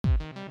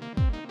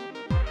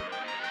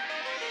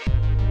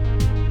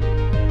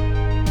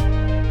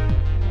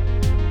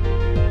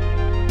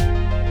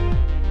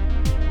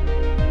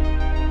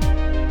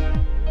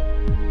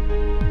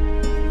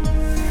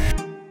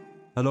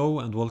Hello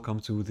and welcome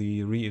to the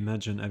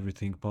Reimagine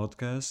Everything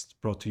podcast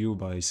brought to you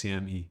by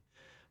CME.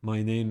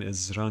 My name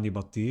is Rani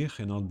Battikh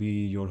and I'll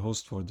be your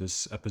host for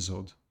this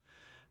episode.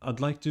 I'd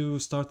like to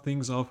start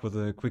things off with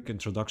a quick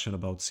introduction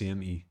about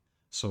CME.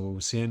 So,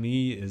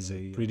 CME is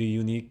a pretty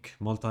unique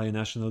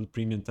multinational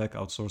premium tech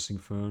outsourcing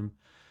firm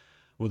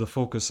with a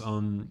focus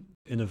on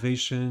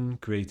innovation,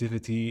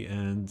 creativity,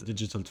 and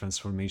digital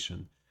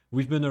transformation.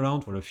 We've been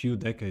around for a few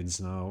decades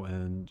now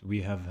and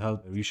we have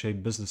helped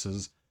reshape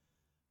businesses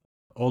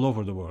all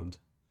over the world.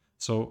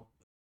 So,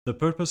 the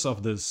purpose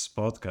of this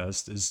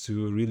podcast is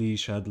to really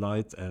shed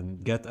light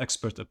and get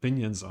expert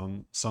opinions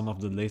on some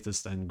of the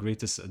latest and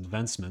greatest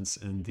advancements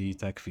in the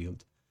tech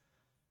field.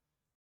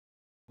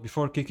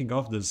 Before kicking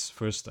off this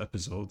first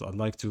episode, I'd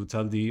like to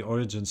tell the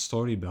origin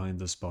story behind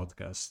this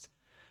podcast.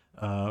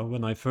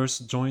 When I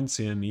first joined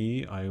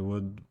CME, I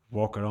would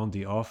walk around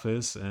the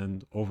office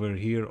and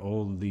overhear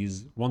all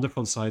these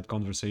wonderful side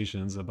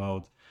conversations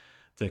about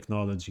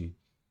technology.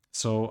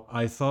 So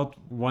I thought,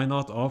 why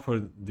not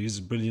offer these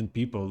brilliant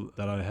people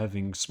that are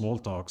having small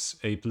talks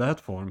a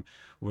platform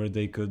where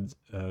they could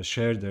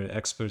share their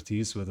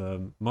expertise with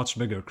a much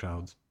bigger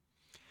crowd?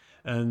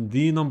 And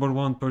the number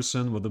one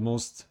person with the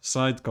most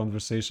side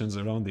conversations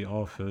around the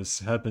office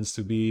happens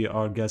to be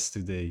our guest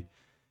today.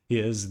 He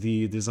is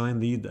the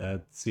design lead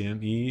at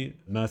CME,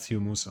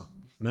 Mathieu Moussa.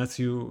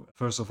 Matthew,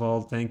 first of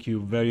all, thank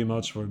you very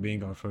much for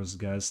being our first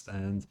guest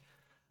and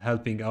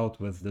helping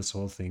out with this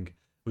whole thing.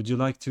 Would you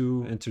like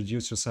to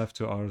introduce yourself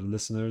to our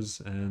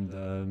listeners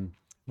and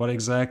what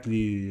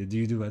exactly do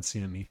you do at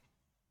CME?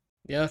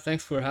 Yeah,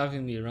 thanks for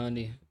having me,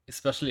 Rani,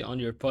 especially on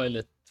your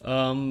pilot.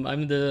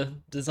 I'm the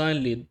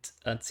design lead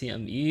at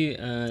CME,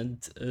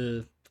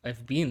 and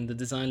I've been the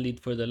design lead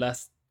for the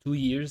last 2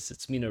 years.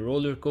 It's been a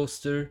roller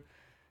coaster.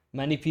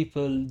 Many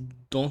people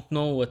don't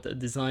know what a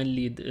design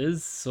lead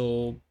is,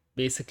 so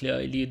basically,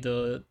 I lead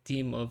a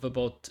team of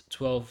about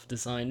 12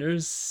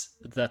 designers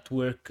that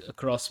work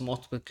across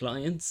multiple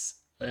clients,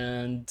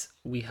 and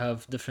we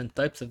have different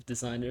types of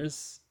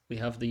designers. We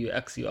have the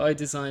UX UI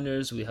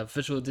designers, we have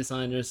visual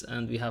designers,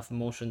 and we have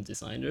motion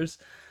designers.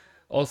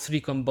 All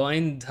three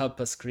combined help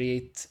us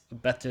create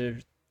better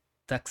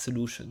tech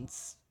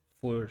solutions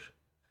for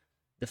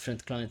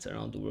different clients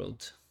around the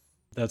world.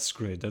 That's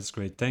great. That's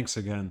great. Thanks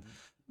again.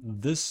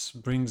 This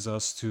brings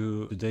us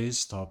to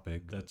today's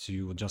topic that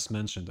you just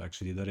mentioned,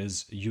 actually, that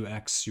is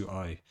UX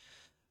UI.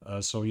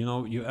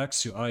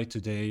 UX UI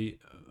today,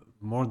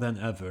 more than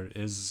ever,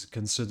 is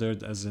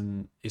considered as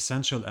an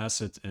essential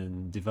asset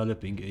in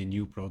developing a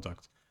new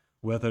product,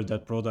 whether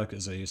that product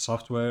is a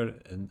software,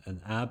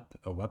 an app,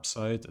 a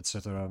website,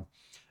 etc.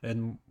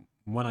 And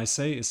when I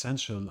say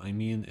essential, I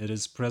mean it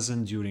is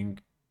present during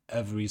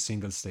every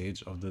single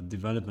stage of the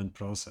development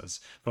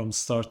process from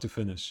start to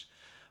finish.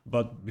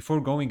 But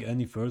before going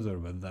any further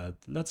with that,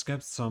 let's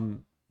get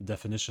some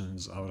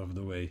definitions out of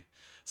the way.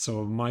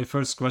 So my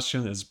first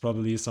question is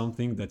probably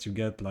something that you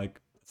get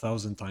like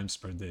 1,000 times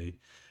per day.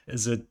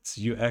 Is it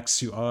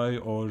UX UI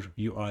or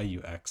UI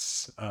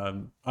UX?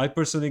 I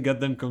personally get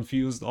them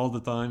confused all the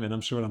time, and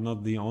I'm sure I'm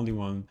not the only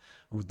one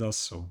who does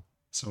so.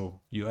 So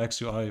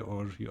UX UI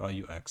or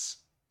UI UX?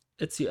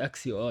 It's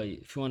UX UI.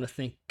 If you want to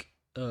think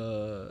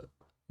uh,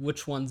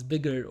 which one's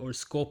bigger or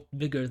scope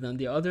bigger than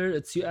the other,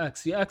 it's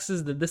UX. UX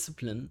is the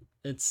discipline,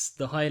 it's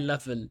the high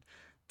level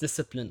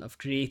discipline of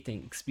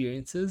creating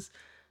experiences.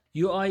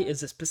 UI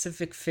is a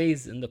specific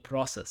phase in the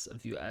process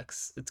of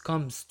UX. It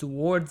comes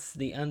towards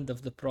the end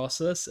of the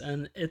process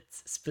and it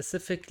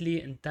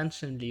specifically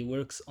intentionally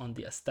works on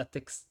the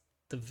aesthetics,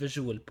 the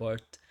visual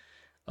part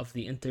of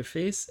the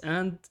interface,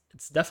 and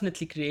it's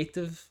definitely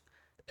creative.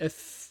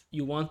 If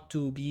you want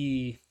to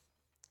be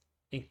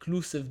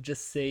inclusive,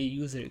 just say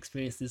user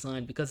experience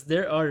design, because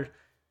there are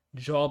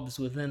jobs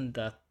within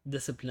that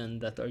discipline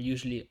that are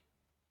usually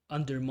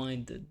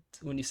undermined.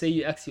 When you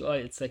say UX UI,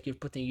 it's like you're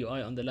putting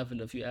UI on the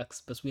level of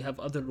UX, but we have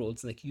other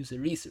roles like user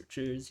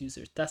researchers,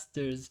 user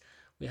testers,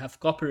 we have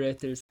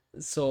cooperators.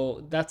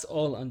 So that's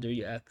all under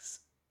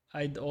UX.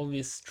 I'd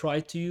always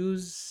try to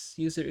use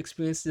user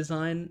experience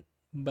design,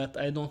 but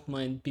I don't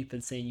mind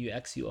people saying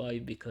UX UI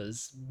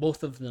because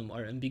both of them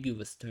are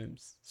ambiguous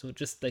terms. So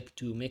just like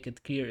to make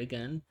it clear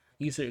again,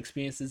 user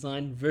experience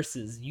design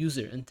versus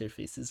user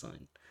interface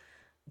design.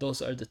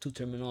 Those are the two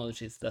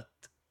terminologies that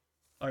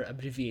are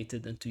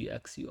abbreviated into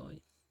UX UI.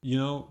 You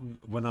know,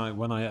 when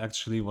I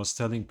actually was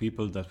telling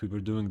people that we were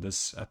doing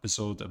this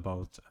episode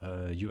about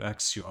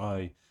UX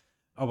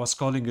I was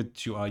calling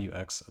it UI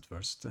UX at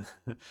first.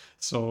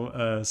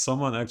 So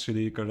someone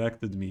actually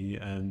corrected me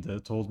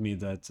and told me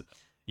that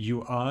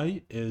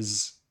UI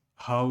is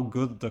how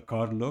good the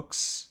car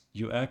looks.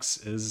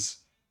 UX is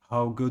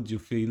how good you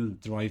feel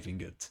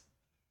driving it.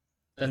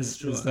 That's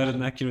true, Is that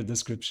an actually. accurate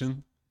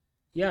description?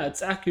 Yeah,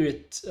 it's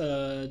accurate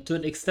to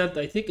an extent.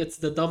 I think it's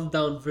the dumbed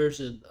down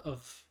version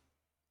of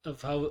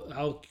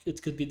how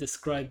it could be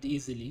described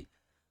easily.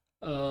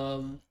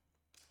 Um,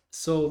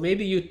 so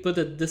maybe you'd put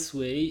it this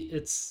way: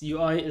 it's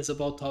UI is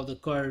about how the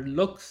car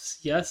looks.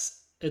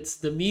 Yes, it's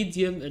the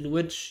medium in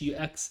which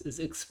UX is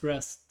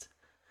expressed.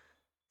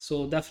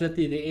 So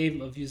definitely the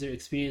aim of user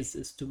experience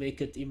is to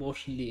make it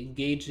emotionally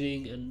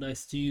engaging and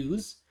nice to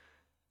use.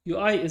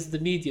 UI is the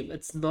medium.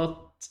 It's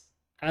not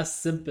as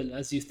simple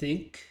as you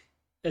think.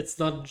 It's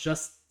not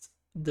just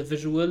the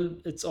visual,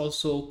 it's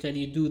also can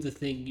you do the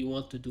thing you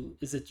want to do?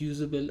 Is it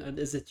usable and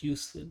is it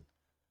useful?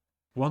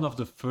 One of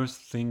the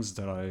first things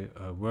that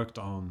I worked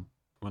on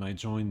when I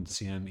joined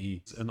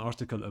CME is an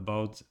article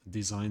about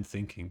design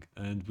thinking,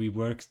 and we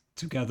worked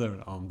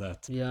together on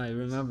that. Yeah, I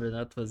remember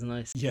that was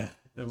nice. Yeah,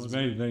 it was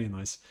very, very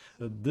nice.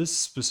 This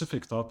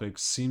specific topic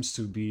seems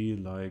to be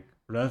like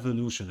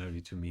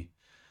revolutionary to me.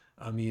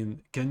 I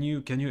mean, can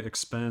you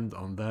expand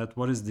on that?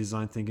 What is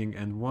design thinking,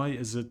 and why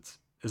is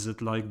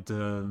it like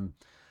the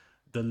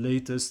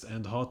latest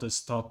and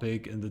hottest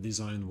topic in the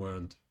design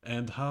world?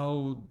 And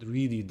how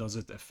really does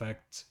it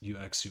affect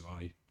UX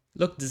UI?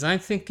 Look, design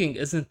thinking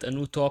isn't a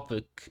new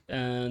topic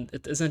and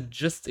it isn't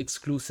just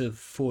exclusive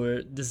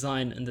for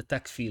design in the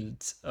tech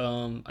field.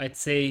 I'd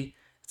say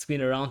it's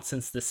been around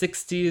since the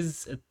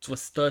 60s. It was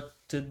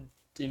started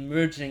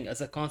emerging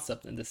as a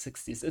concept in the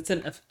 60s. It's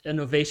an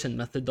innovation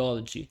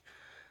methodology.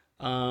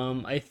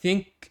 I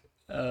think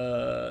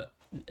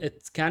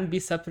it can be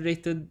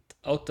separated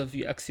out of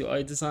UX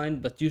UI design,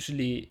 but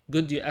usually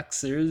good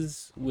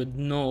UXers would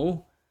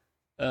know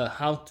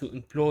how to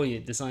employ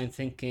design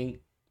thinking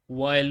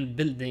while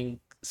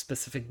building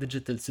specific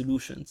digital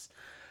solutions.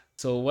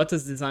 So, what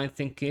is design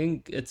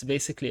thinking? It's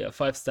basically a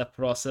five-step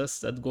process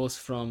that goes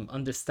from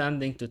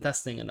understanding to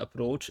testing an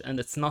approach, and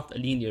it's not a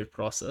linear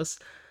process.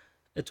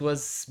 It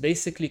was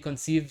basically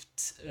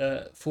conceived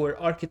for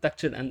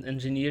architecture and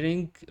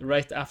engineering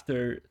right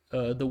after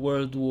the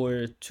World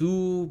War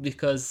II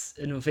because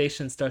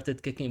innovation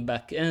started kicking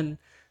back in.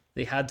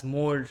 They had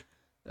more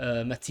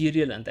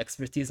material and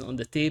expertise on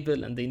the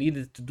table, and they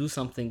needed to do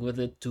something with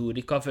it to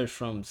recover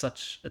from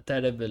such a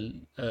terrible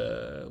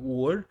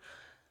war.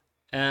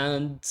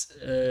 And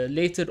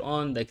later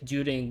on, like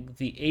during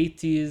the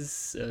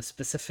 80s,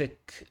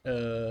 specific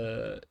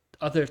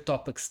other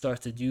topics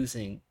started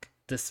using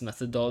this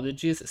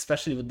methodologies,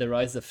 especially with the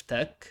rise of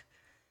tech.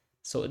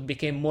 So it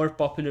became more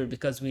popular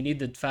because we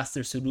needed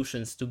faster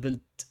solutions to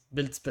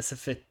build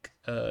specific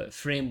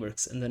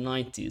frameworks in the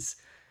 90s.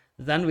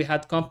 Then we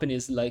had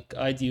companies like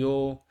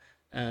IDEO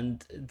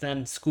and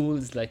then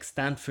schools like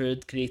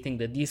Stanford creating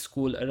the D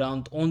school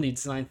around only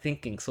design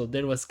thinking. So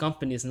there was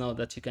companies now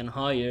that you can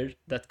hire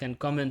that can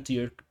come into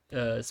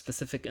your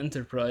specific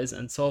enterprise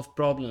and solve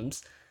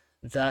problems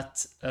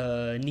that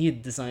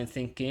need design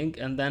thinking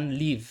and then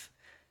leave.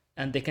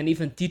 And they can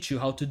even teach you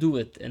how to do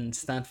it in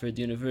Stanford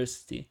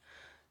University.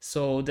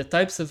 So the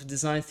types of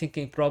design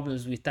thinking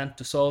problems we tend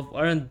to solve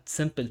aren't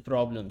simple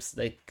problems,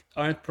 like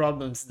aren't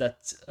problems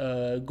that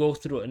go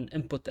through an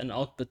input and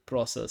output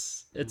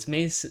process. It's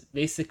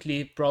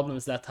basically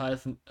problems that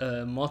have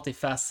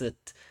multifaceted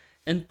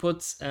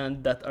inputs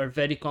and that are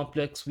very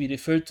complex. We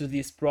refer to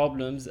these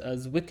problems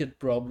as wicked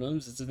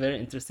problems. It's a very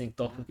interesting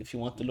topic if you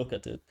want to look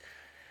at it.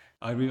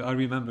 I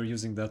remember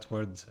using that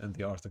word in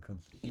the article.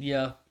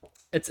 Yeah,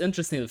 it's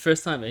interesting. The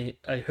first time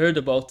I heard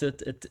about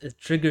it, it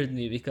triggered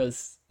me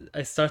because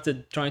I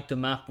started trying to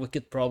map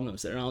wicked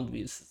problems around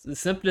me. The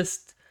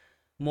simplest,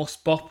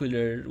 most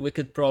popular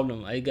wicked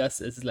problem, I guess,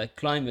 is like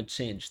climate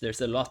change.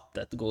 There's a lot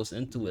that goes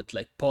into it,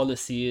 like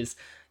policies,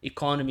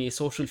 economy,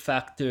 social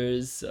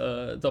factors,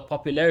 the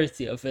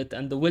popularity of it,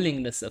 and the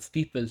willingness of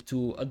people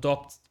to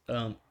adopt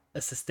a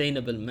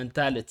sustainable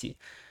mentality.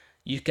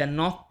 You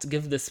cannot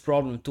give this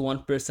problem to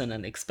one person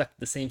and expect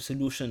the same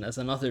solution as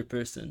another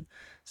person.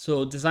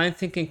 So design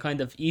thinking kind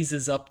of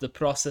eases up the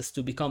process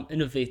to become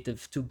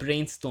innovative, to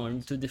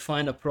brainstorm, to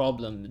define a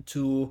problem,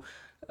 to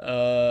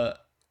uh,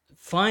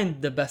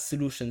 find the best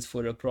solutions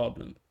for a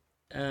problem.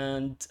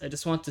 And I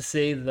just want to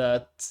say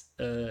that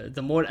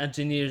the more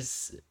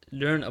engineers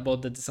learn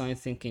about the design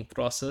thinking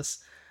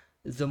process,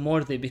 the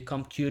more they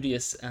become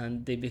curious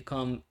and they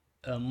become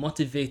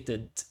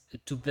motivated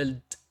to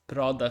build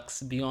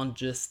products beyond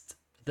just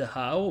the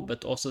how,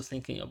 but also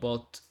thinking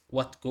about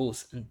what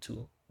goes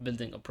into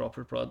building a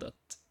proper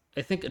product.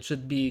 I think it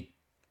should be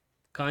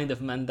kind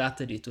of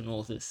mandatory to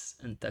know this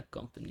in tech Could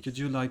companies.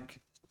 you like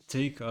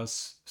take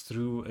us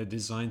through a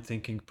design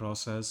thinking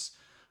process?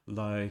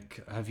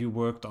 Like, have you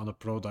worked on a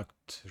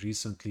product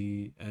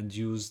recently and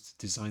used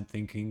design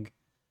thinking?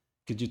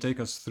 Could you take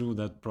us through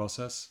that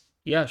process?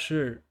 Yeah,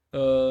 sure.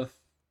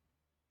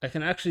 I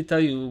can actually tell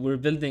you we're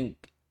building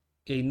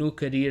a new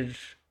career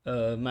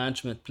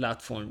management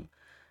platform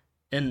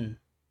in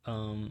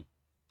um,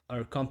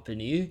 our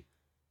company,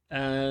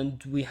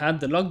 and we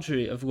had the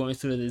luxury of going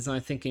through the design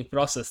thinking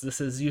process.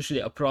 This is usually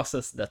a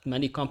process that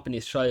many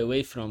companies shy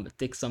away from. It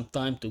takes some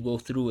time to go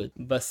through it.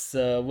 But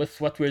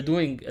with what we're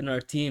doing in our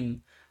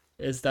team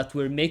is that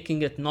we're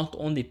making it not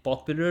only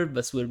popular,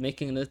 but we're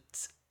making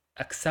it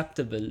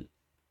acceptable,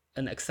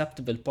 an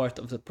acceptable part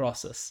of the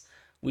process.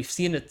 We've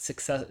seen it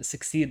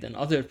succeed in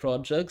other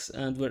projects,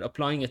 and we're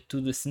applying it to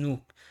this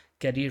new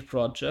career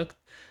project.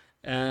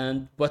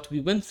 And what we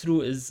went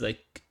through is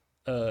like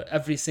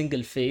every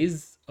single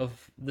phase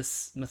of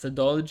this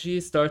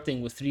methodology,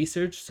 starting with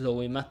research. So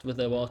we met with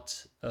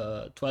about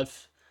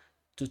 12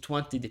 to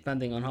 20,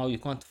 depending on how you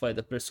quantify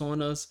the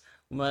personas.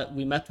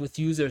 We met with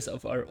users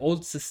of our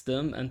old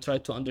system and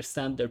tried to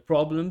understand their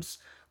problems.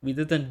 We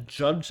didn't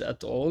judge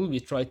at all. We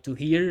tried to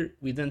hear.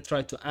 We didn't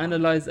try to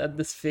analyze at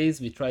this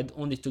phase. We tried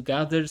only to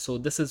gather. So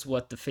this is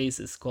what the phase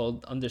is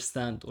called: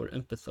 understand or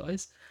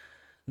empathize.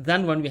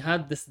 Then when we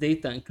had this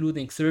data,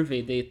 including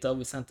survey data,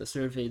 we sent a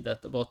survey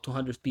that about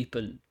 200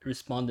 people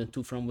responded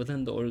to from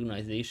within the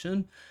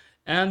organization,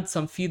 and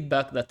some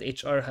feedback that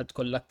HR had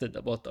collected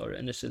about our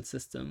initial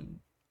system.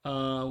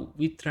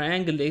 We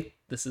triangulate,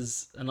 this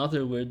is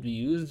another word we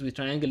use, we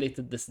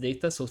triangulated this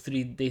data, so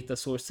 3 data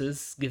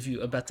sources give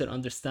you a better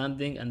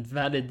understanding and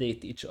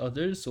validate each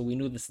other, so we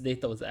knew this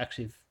data was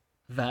actually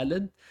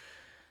valid.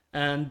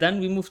 And then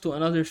we move to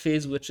another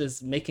phase, which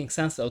is making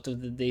sense out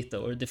of the data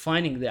or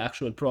defining the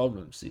actual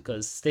problems,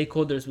 because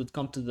stakeholders would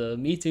come to the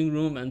meeting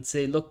room and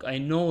say, look, I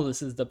know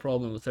this is the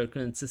problem with our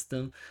current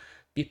system.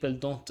 People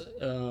don't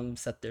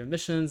set their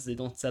missions, they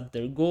don't set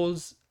their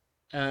goals,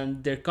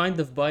 and they're kind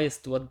of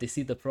biased to what they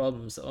see the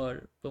problems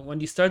are. But when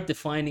you start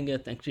defining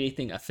it and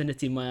creating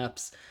affinity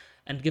maps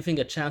and giving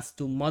a chance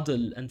to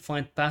model and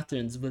find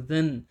patterns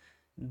within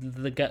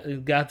the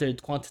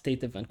gathered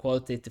quantitative and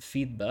qualitative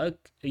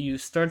feedback, you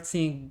start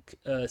seeing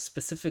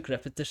specific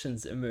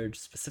repetitions emerge,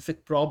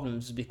 specific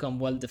problems become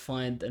well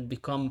defined and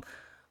become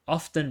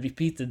often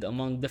repeated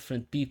among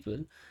different people.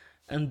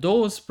 And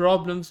those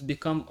problems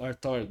become our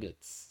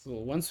targets. So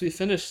once we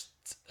finished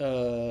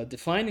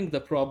defining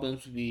the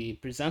problems, we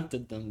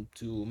presented them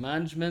to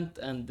management,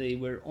 and they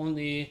were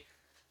only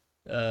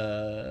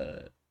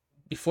uh,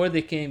 before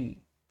they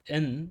came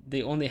in,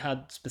 they only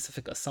had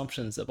specific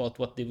assumptions about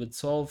what they would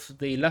solve.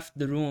 They left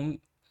the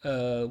room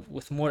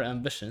with more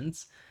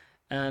ambitions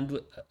and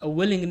a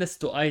willingness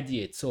to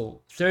ideate.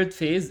 So, third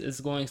phase is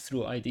going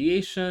through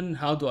ideation.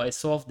 How do I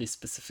solve these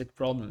specific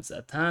problems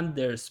at hand?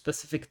 There are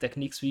specific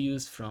techniques we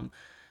use, from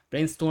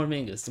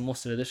brainstorming is the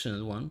most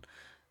traditional one,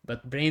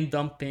 but brain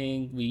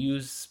dumping, we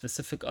use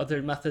specific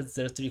other methods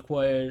that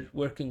require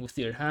working with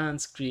your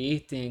hands,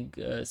 creating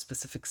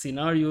specific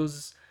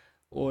scenarios,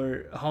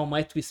 or how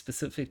might we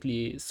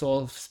specifically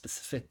solve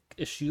specific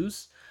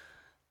issues.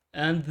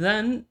 And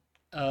then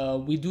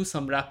we do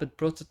some rapid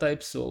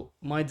prototypes. So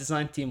my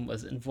design team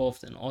was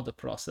involved in all the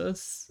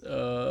process,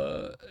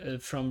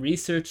 from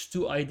research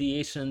to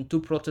ideation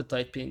to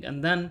prototyping,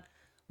 and then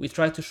we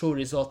try to show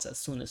results as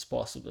soon as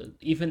possible,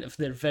 even if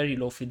they're very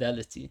low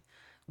fidelity.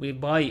 We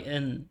buy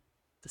in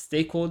the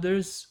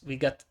stakeholders, we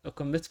get a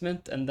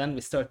commitment, and then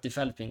we start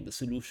developing the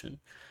solution.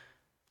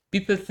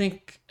 People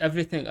think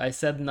everything I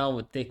said now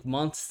would take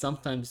months.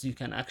 Sometimes you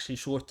can actually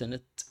shorten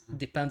it.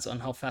 Depends on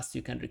how fast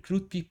you can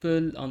recruit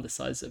people, on the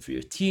size of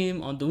your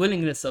team, on the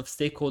willingness of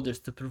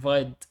stakeholders to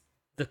provide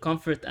the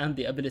comfort and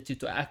the ability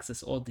to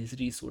access all these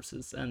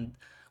resources. And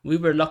we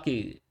were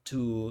lucky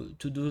to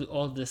do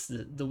all this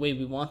the way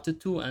we wanted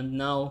to, and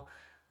now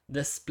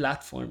this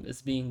platform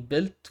is being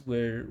built.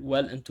 We're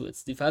well into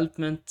its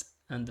development,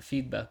 and the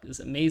feedback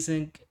is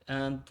amazing.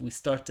 And we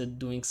started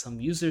doing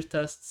some user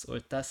tests, or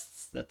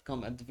tests that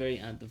come at the very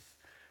end of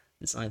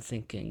design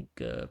thinking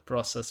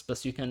process.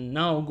 But you can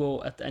now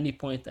go at any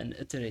point and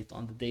iterate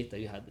on the data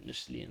you had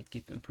initially and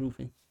keep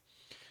improving.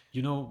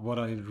 You know, what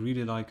I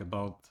really like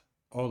about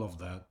all of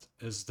that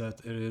is that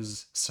it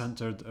is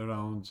centered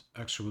around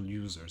actual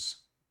users,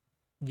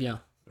 Yeah,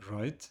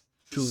 right?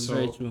 true,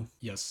 very So, true.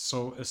 yes,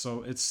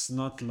 so it's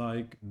not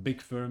like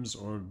big firms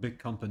or big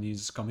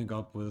companies coming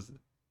up with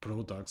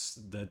products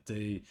that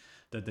they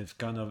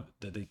kind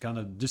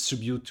of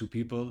distribute to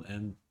people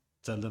and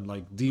tell them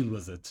like deal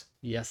with it,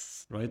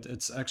 Yes, right?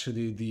 It's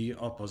actually the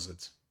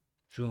opposite,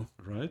 true.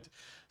 right?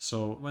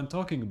 So when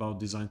talking about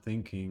design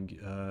thinking,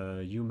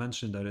 you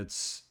mentioned that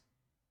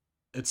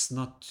it's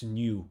not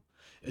new.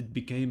 It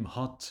became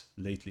hot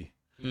lately,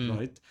 Mm,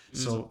 right? mm,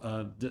 So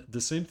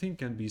the same thing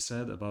can be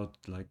said about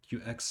like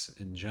UX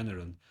in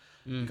general,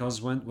 mm,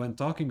 because when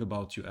talking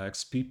about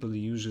UX, people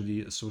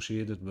usually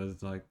associate it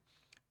with like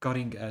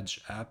cutting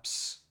edge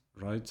apps,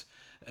 right?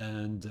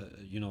 And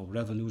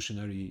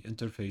revolutionary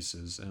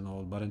interfaces and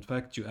all. But in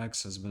fact,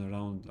 UX has been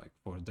around like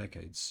for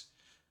decades.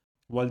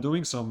 While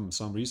doing some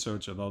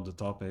research about the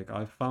topic,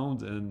 I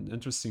found an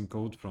interesting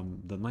quote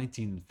from the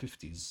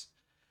 1950s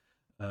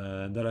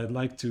that I'd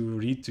like to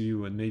read to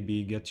you and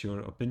maybe get your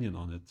opinion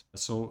on it.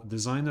 So,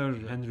 designer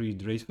Henry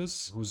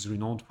Dreyfus, who's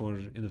renowned for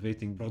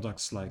innovating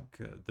products like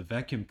the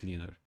vacuum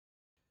cleaner,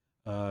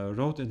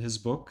 wrote in his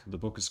book, the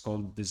book is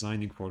called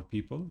Designing for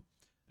People,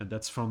 and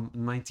that's from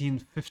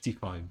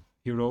 1955.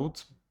 He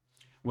wrote,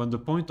 when the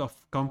point of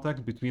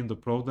contact between the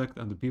product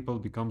and the people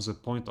becomes a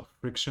point of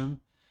friction,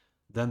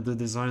 then the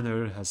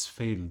designer has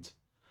failed.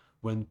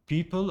 When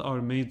people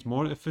are made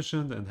more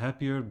efficient and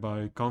happier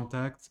by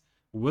contact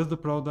with the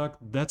product,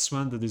 that's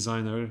when the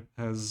designer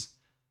has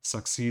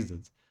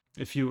succeeded.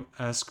 If you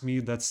ask me,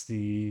 that's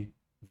the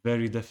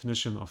very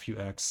definition of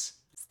UX.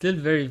 Still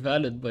very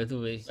valid, by the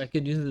way. I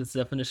could use this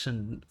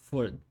definition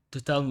for to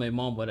tell my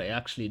mom what I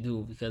actually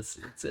do, because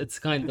it's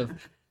kind of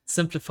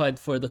simplified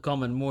for the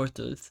common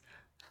mortals.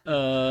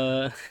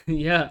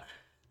 Yeah.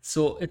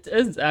 So it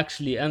is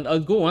actually, and I'll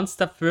go one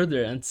step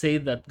further and say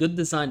that good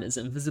design is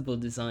invisible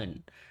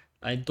design.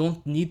 I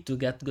don't need to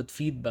get good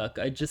feedback.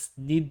 I just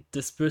need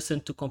this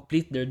person to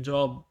complete their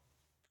job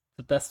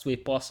the best way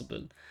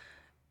possible.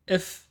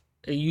 If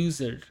a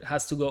user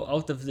has to go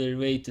out of their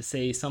way to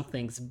say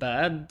something's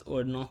bad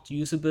or not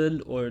usable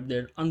or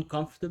they're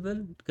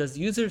uncomfortable, because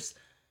users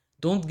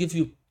don't give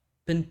you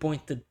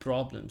pinpointed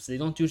problems. They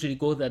don't usually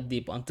go that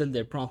deep until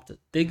they're prompted.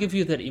 They give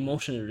you their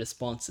emotional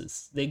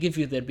responses, they give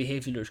you their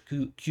behavioral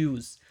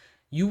cues.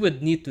 You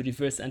would need to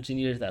reverse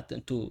engineer that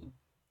into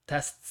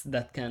tests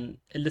that can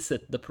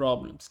elicit the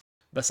problems.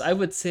 But I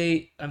would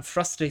say I'm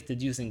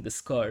frustrated using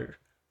this car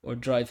or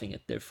driving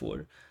it,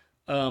 therefore.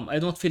 I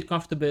don't feel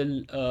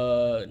comfortable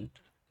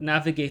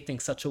navigating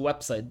such a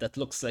website that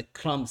looks like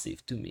clumsy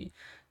to me.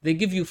 They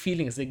give you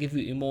feelings, they give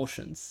you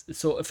emotions.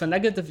 So if a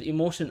negative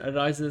emotion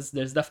arises,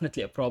 there's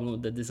definitely a problem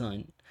with the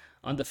design.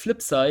 On the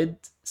flip side,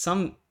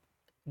 some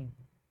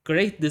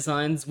great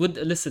designs would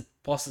elicit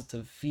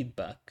positive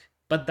feedback,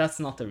 but that's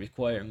not a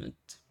requirement.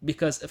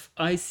 Because if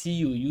I see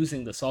you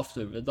using the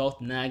software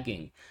without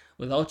nagging,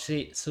 without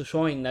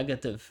showing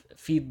negative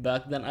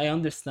feedback, then I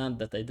understand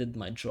that I did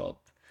my job.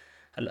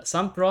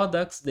 Some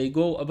products they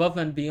go above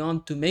and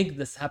beyond to make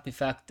this happy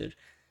factor.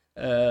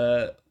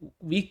 uh,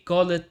 we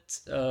call it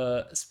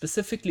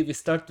specifically, we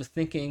start with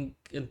thinking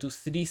into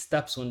three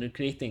steps when we're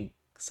creating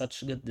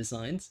such good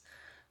designs,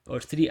 or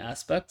three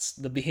aspects: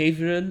 the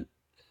behavioral,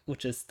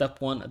 which is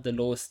step one at the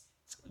lowest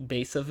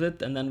base of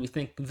it, and then we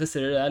think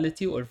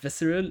viscerality or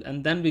visceral,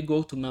 and then we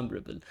go to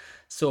memorable.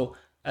 So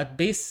at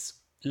base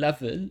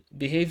level,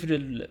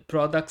 behavioral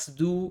products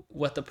do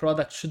what a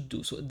product should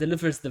do, so it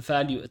delivers the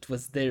value it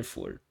was there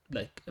for.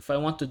 Like if I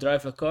want to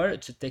drive a car,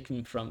 it should take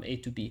me from A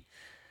to B.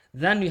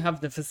 Then you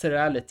have the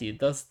viscerality.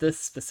 Does this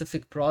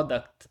specific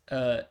product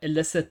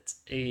elicit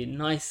a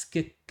nice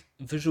kick,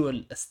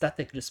 visual,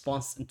 aesthetic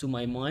response into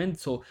my mind?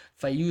 So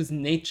if I use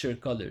nature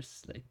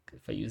colors, like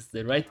if I use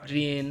the right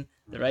green,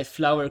 the right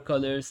flower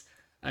colors,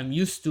 I'm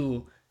used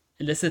to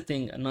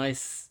eliciting a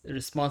nice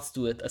response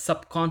to it, a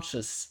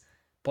subconscious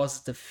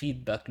positive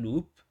feedback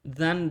loop.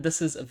 Then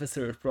this is a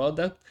visceral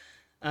product.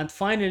 And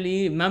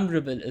finally,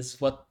 memorable is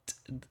what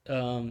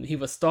he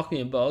was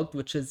talking about,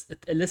 which is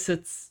it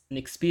elicits an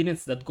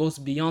experience that goes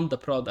beyond the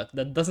product,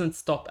 that doesn't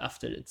stop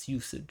after its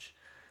usage.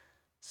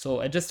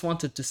 So I just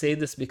wanted to say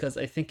this because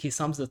I think he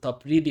sums it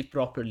up really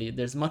properly.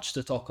 There's much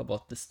to talk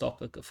about this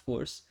topic, of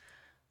course.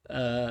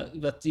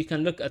 But you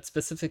can look at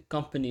specific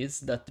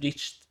companies that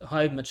reached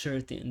high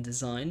maturity in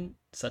design,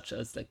 such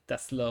as like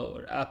Tesla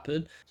or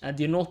Apple, and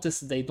you notice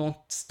they don't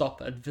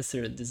stop at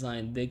visceral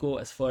design. They go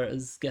as far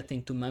as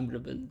getting to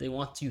memorable. They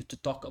want you to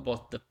talk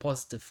about the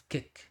positive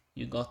kick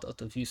you got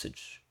out of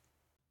usage.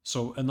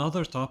 So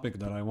another topic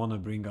that I want to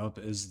bring up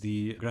is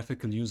the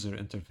graphical user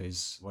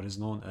interface, what is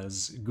known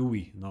as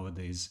GUI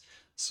nowadays.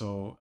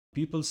 So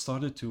people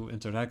started to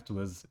interact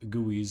with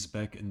GUIs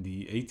back in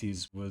the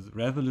 80s with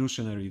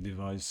revolutionary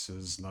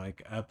devices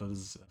like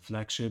Apple's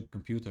flagship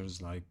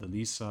computers like the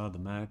Lisa, the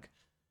Mac,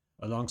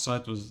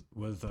 alongside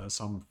with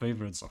some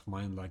favorites of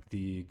mine like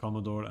the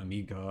Commodore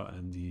Amiga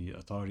and the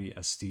Atari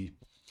ST.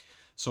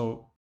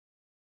 So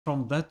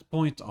from that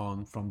point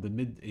on, from the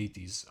mid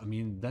 80s, I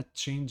mean, that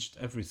changed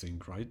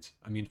everything, right?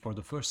 I mean, for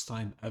the first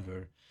time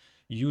ever,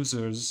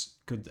 users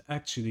could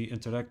actually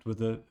interact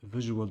with a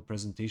visual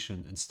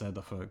presentation instead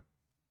of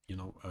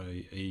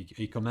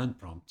a command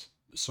prompt.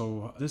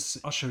 So this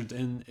ushered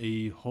in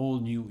a whole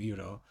new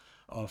era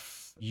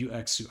of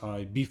UX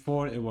UI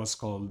before it was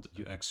called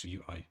UX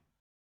UI.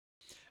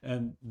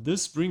 And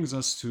this brings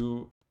us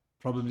to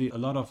probably a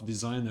lot of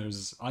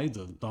designers'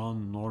 idol,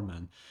 Don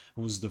Norman,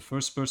 who was the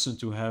first person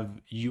to have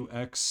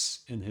UX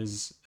in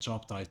his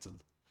job title.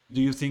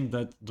 Do you think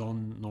that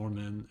Don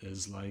Norman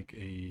is like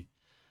a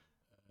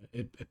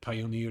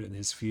pioneer in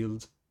his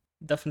field?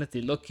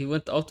 Definitely. Look, he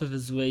went out of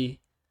his way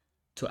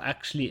to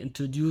actually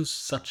introduce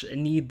such a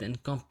need in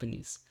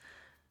companies.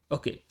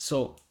 Okay,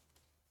 so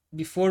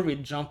before we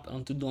jump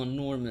onto Don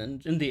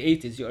Norman, in the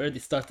 80s, you already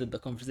started the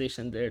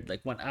conversation there.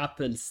 Like when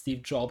Apple,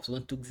 Steve Jobs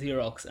went to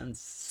Xerox and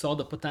saw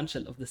the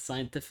potential of the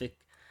scientific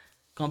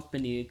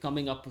company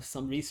coming up with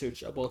some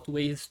research about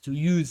ways to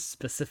use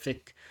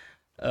specific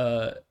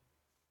uh,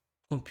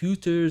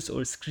 computers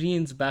or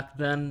screens back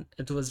then.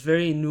 It was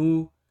very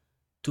new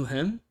to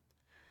him.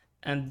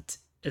 And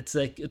it's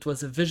like it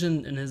was a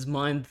vision in his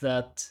mind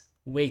that,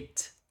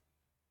 wait,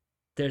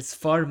 there's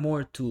far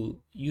more to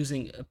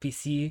using a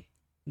PC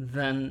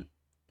than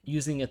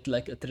using it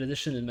like a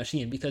traditional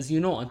machine, because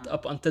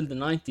up until the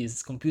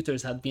 90s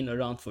computers had been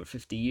around for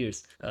 50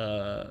 years.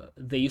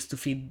 They used to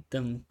feed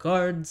them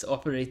cards,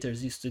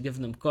 operators used to give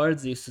them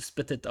cards, they used to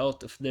spit it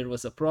out if there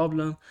was a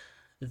problem.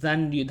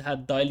 Then you'd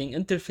had dialing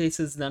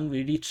interfaces, then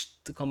we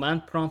reached the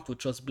command prompt,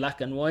 which was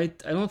black and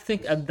white. I don't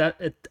think at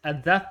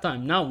that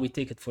time, now we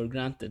take it for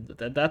granted,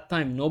 but at that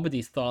time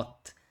nobody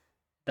thought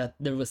that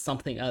there was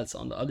something else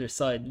on the other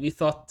side. We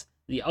thought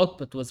the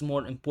output was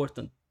more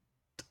important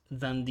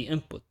than the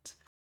input.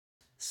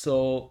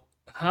 So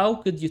how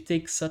could you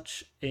take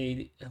such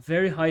a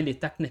very highly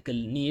technical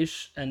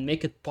niche and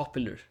make it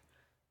popular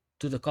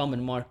to the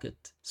common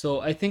market?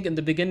 So I think in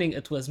the beginning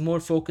it was more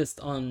focused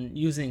on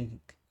using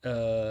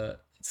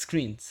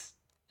screens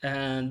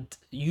and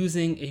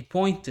using a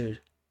pointer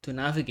to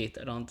navigate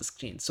around the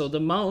screen. So the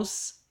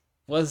mouse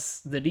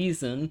was the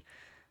reason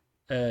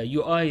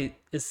UI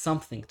is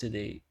something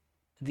today.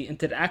 The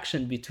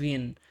interaction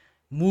between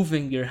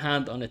moving your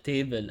hand on a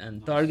table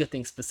and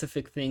targeting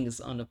specific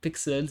things on a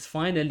pixels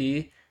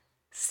finally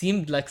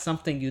seemed like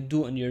something you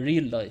do in your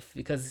real life,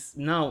 because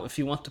now if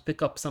you want to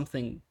pick up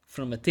something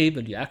from a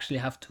table you actually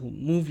have to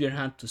move your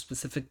hand to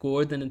specific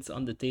coordinates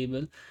on the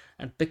table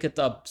and pick it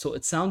up. So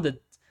it sounded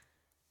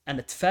and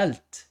it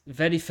felt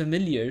very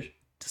familiar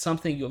to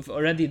something you've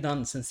already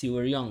done since you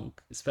were young,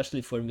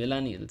 especially for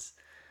millennials.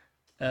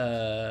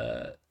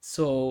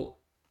 So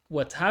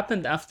what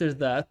happened after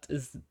that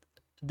is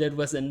there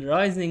was a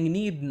rising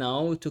need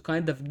now to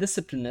kind of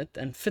discipline it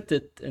and fit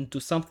it into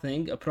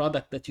something, a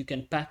product that you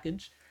can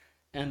package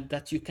and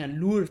that you can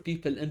lure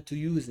people into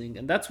using.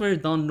 And that's where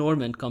Don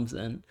Norman comes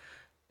in.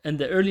 In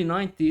the early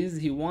 90s,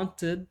 he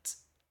wanted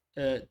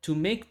to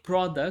make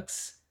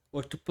products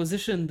or to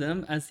position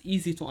them as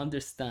easy to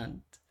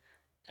understand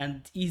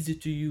and easy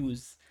to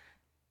use.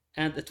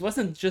 And it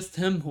wasn't just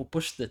him who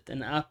pushed it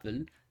in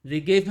Apple, they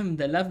gave him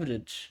the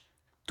leverage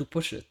to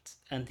push it.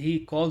 And he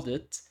called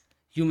it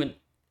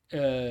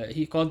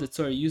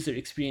user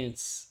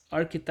experience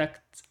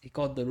architect. He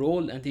called the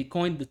role, and he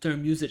coined the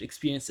term user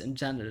experience in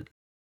general.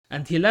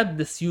 And he led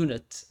this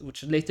unit,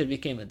 which later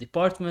became a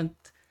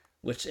department,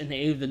 which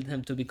enabled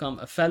him to become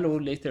a fellow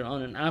later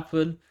on in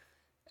Apple.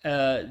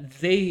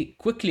 They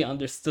quickly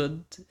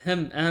understood,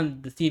 him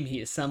and the team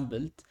he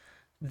assembled,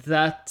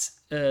 that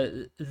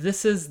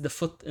this is the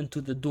foot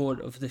into the door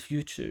of the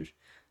future.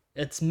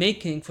 It's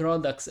making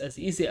products as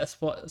easy as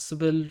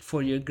possible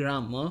for your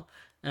grandma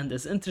and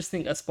as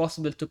interesting as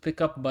possible to pick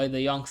up by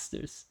the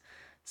youngsters.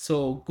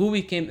 So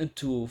GUI came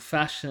into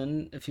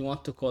fashion, if you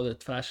want to call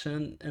it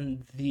fashion,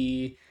 in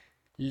the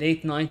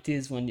late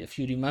 90s, when, if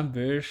you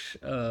remember,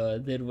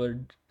 there were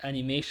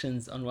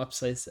animations on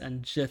websites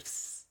and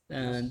GIFs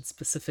and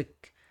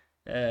specific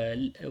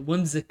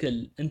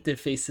whimsical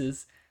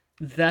interfaces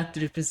that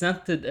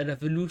represented a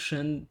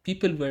revolution.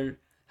 People were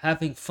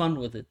having fun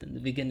with it in the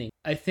beginning.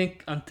 I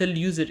think until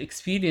user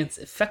experience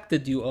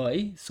affected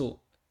UI, so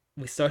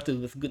we started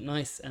with good,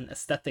 nice, and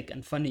aesthetic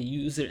and funny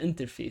user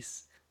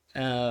interface.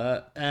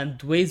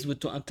 And ways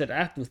to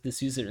interact with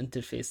this user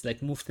interface,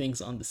 like move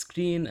things on the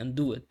screen and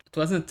do it. It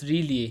wasn't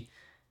really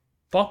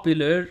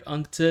popular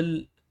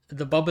until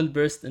the bubble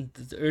burst in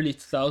the early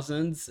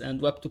 2000s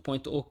and Web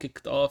 2.0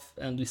 kicked off,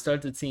 and we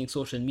started seeing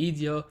social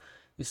media.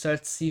 We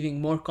started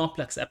seeing more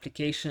complex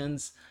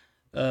applications.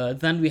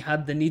 Then we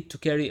had the need to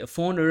carry a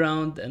phone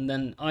around, and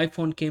then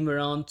iPhone came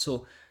around.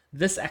 So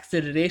this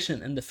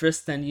acceleration in the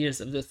first 10 years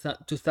of the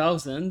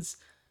 2000s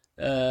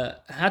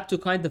had to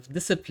kind of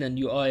discipline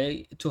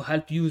UI to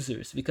help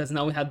users, because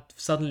now we had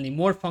suddenly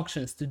more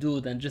functions to do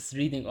than just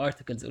reading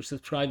articles or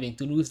subscribing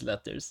to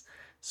newsletters.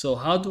 So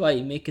how do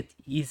I make it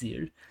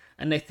easier?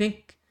 And I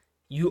think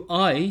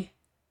UI,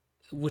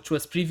 which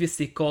was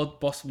previously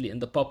called possibly in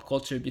the pop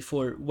culture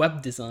before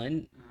web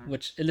design,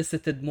 which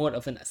elicited more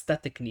of an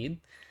aesthetic need,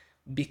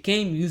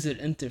 became user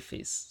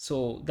interface.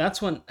 So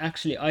that's when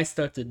actually I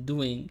started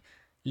doing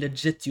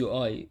legit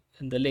UI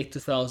in the late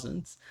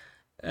 2000s.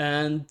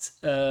 And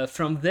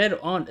from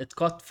there on, it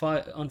caught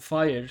on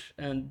fire.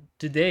 And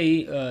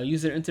today,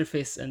 user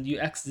interface and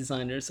UX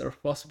designers are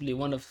possibly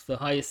one of the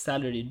highest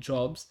salaried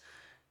jobs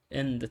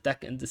in the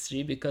tech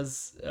industry,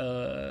 because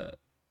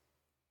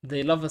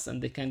they love us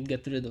and they can't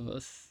get rid of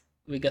us.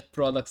 We get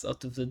products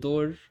out of the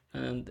door,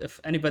 and if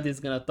anybody's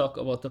gonna talk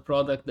about the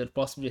product, they'll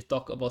possibly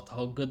talk about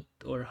how good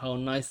or how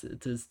nice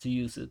it is to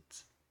use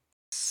it.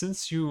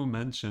 Since you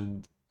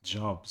mentioned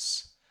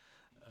jobs,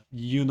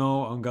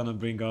 I'm gonna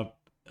bring up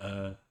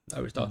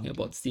Are we talking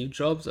about Steve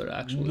Jobs or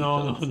actual no,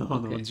 no, jobs? no,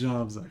 no, Okay.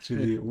 jobs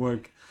actually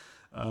work.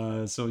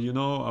 So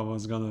I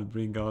was gonna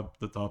bring up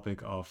the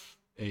topic of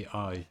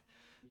AI.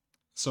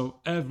 So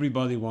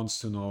everybody wants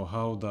to know,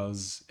 how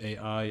does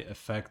AI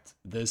affect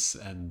this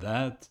and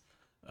that?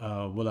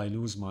 Will I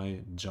lose my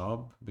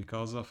job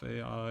because of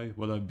AI?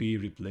 Will I be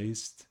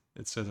replaced,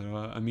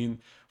 etc.? I mean,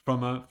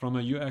 from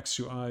a UX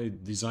UI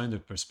designer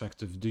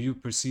perspective, do you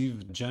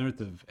perceive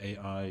generative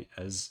AI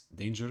as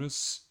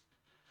dangerous?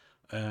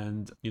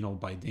 And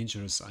by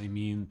dangerous, I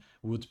mean,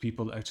 would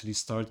people actually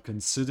start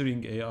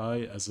considering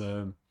AI as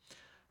a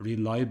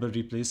reliable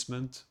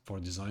replacement for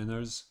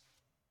designers?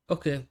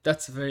 Okay,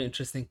 that's a very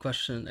interesting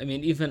question. I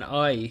mean, even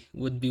I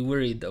would be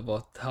worried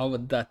about how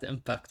would that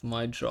impact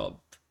my job.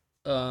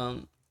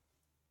 Um,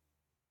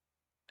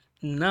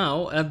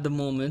 Now, at the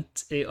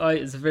moment, AI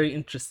is a very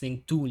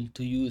interesting tool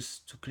to use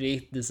to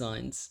create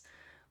designs.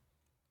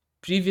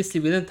 Previously,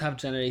 we didn't have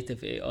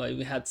generative AI.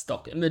 We had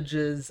stock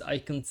images,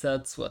 icon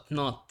sets,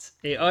 whatnot.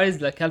 AI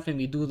is like helping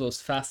me do those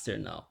faster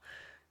now.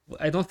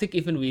 I don't think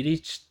even we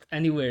reached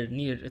anywhere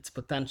near its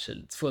potential,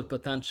 its full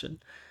potential.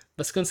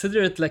 But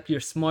consider it like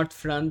your smart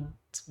friend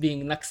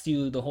being next to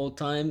you the whole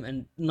time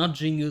and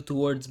nudging you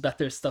towards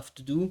better stuff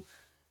to do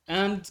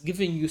and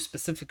giving you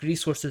specific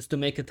resources to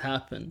make it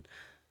happen.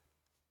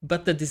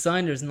 But the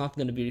designer is not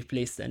going to be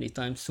replaced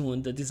anytime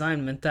soon. The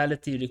design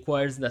mentality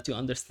requires that you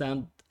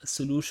understand a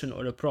solution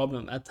or a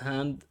problem at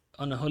hand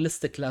on a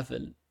holistic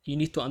level. You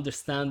need to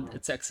understand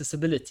its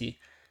accessibility,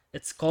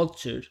 its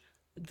culture,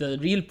 the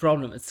real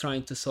problem it's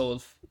trying to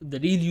solve, the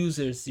real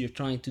users you're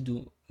trying to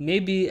do.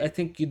 Maybe I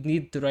think you'd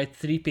need to write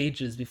 3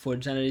 pages before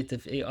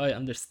generative AI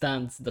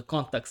understands the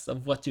context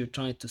of what you're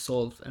trying to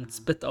solve and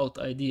spit out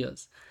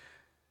ideas.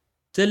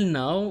 Till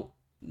now,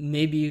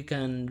 maybe you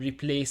can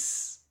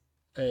replace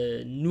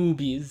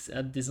newbies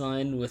at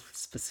design with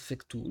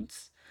specific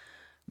tools,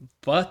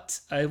 but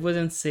I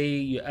wouldn't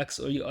say UX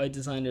or UI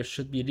designers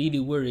should be really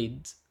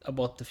worried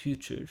about the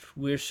future.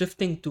 We're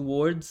shifting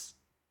towards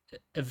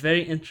a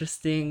very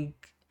interesting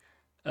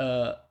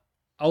uh,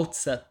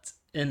 outset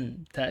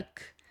in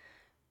tech,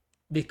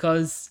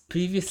 because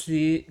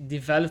previously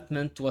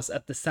development was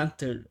at the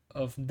center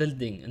of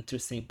building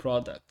interesting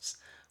products.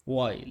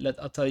 Why?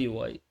 I'll tell you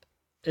why.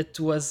 It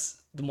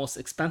was the most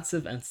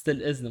expensive and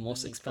still is the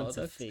most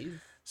expensive phase.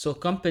 So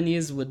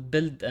companies would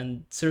build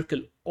and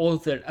circle all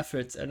their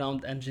efforts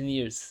around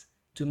engineers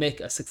to make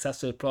a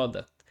successful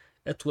product.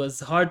 It was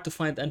hard to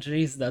find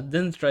engineers that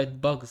didn't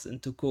write bugs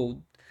into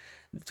code.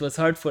 It was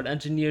hard for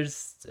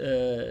engineers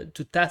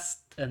to test,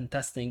 and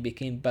testing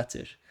became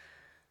better.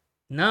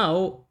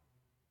 Now,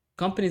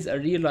 companies are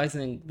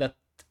realizing that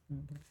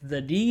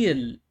the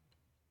real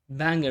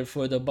banger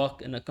for the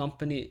buck in a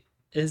company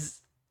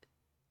is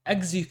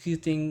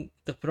executing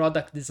the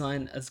product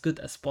design as good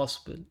as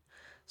possible.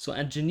 So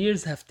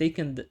engineers have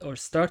taken or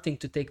starting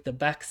to take the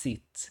back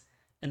seat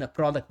in a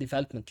product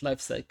development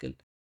lifecycle.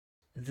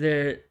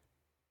 Their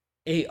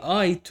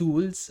AI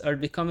tools are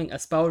becoming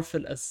as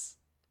powerful as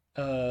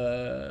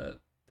uh,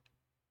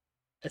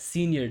 a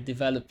senior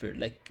developer.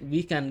 Like,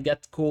 we can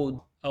get code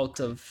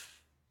out of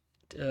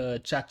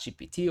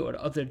ChatGPT or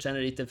other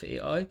generative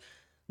AI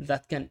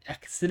that can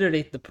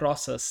accelerate the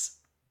process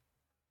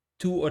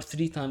 2 or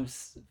 3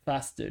 times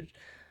faster.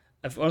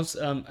 I've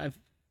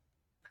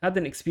had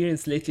an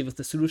experience lately with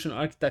the solution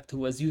architect who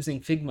was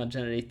using Figma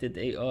generated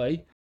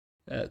AI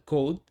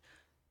code.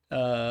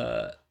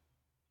 Uh,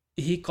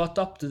 he caught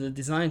up to the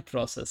design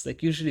process.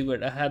 Like, usually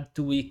we're ahead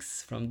 2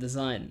 weeks from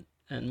design,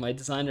 and my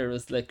designer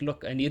was like,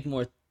 "Look, I need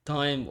more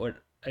time, or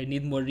I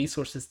need more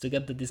resources to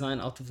get the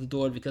design out of the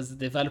door because the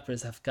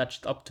developers have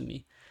catched up to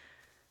me."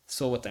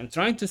 So what I'm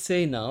trying to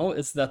say now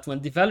is that when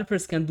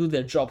developers can do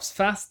their jobs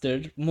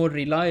faster, more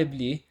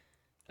reliably,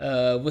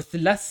 with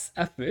less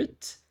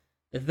effort,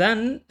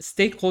 then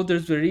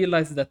stakeholders will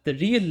realize that the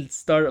real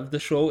star of the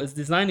show is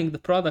designing the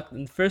product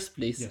in the first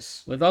place.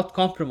 Yes. Without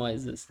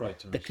compromises. Right,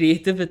 The right.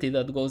 creativity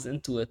that goes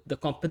into it, the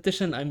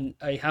competition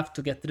I have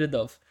to get rid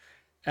of.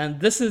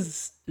 And this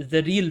is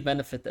the real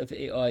benefit of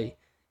AI.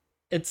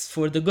 It's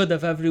for the good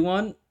of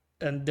everyone,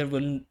 and there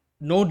will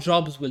no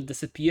jobs will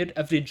disappear.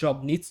 Every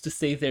job needs to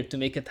stay there to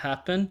make it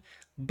happen,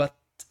 but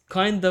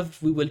kind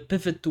of we will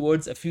pivot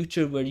towards a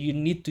future where you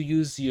need to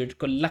use your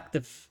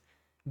collective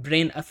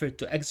brain effort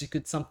to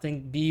execute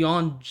something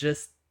beyond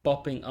just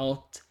popping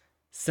out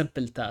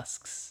simple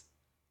tasks.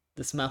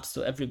 This maps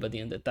to everybody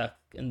in the tech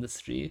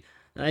industry,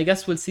 and I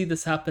guess we'll see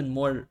this happen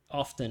more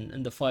often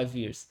in the 5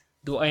 years.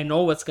 Do I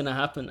know what's going to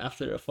happen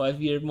after a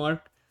 5 year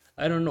mark?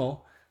 I don't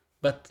know,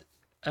 but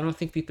I don't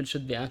think people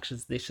should be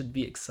anxious. They should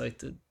be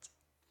excited.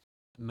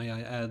 May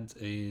I add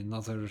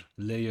another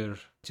layer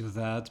to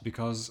that?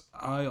 Because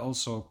I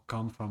also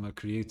come from a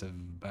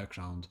creative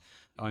background.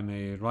 I'm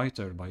a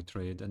writer by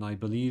trade, and I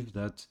believe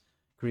that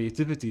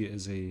creativity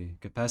is a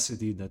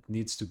capacity that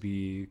needs to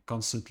be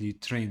constantly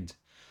trained.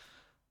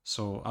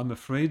 So I'm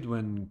afraid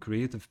when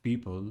creative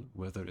people,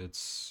 whether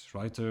it's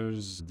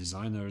writers,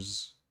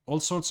 designers, all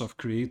sorts of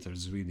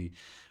creators really,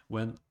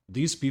 when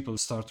these people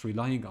start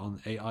relying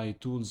on AI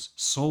tools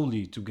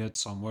solely to get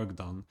some work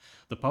done,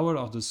 the power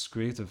of this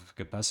creative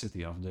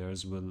capacity of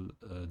theirs will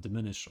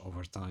diminish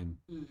over time.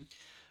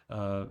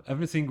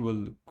 Everything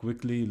will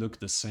quickly look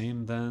the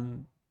same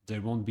then.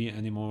 There won't be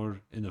any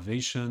more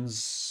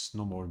innovations,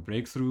 no more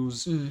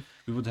breakthroughs.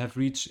 We would have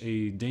reached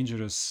a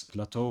dangerous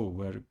plateau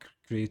where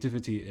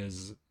creativity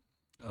is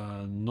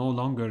no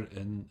longer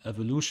an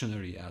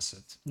evolutionary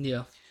asset.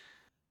 Yeah.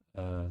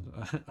 Uh,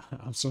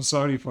 I'm so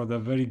sorry for the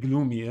very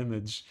gloomy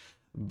image,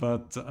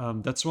 but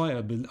that's why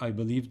I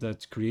believe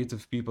that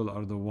creative people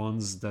are the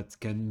ones that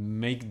can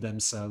make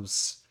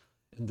themselves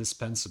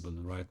indispensable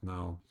right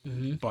now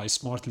by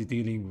smartly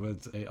dealing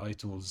with AI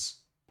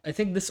tools. I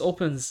think this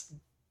opens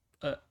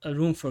a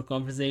room for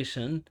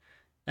conversation,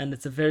 and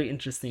it's a very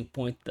interesting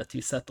point that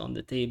you set on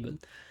the table.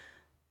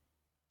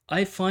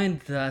 I find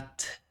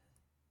that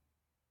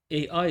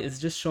AI is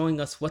just showing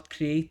us what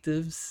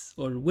creatives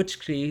or which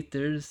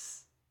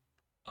creators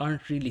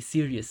aren't really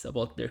serious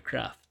about their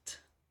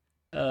craft.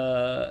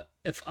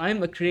 If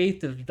I'm a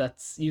creative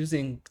that's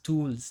using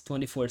tools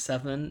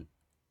 24/7,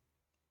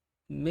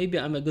 maybe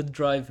I'm a good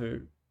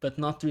driver, but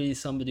not really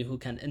somebody who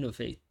can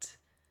innovate.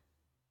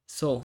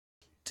 So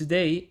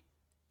today,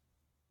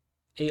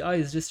 AI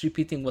is just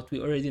repeating what we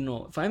already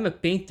know. If I'm a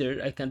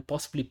painter, I can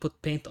possibly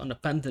put paint on a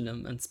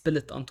pendulum and spill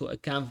it onto a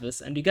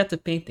canvas, and you get a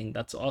painting.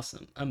 That's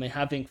awesome. Am I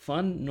having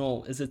fun?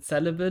 No. Is it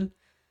sellable?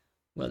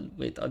 Well,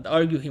 wait, I'd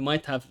argue he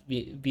might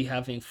be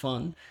having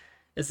fun.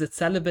 Is it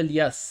sellable?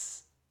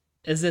 Yes.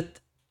 Is it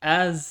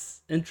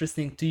as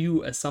interesting to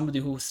you as somebody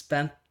who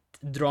spent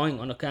drawing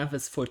on a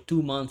canvas for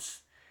 2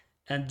 months,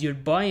 and you're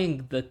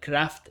buying the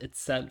craft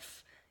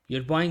itself?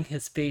 You're buying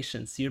his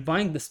patience. You're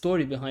buying the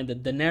story behind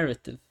it, the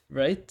narrative,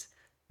 right?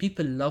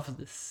 People love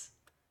this.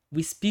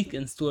 We speak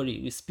in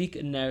story, we speak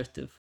in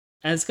narrative.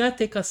 And it's gonna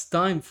take us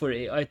time for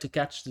AI to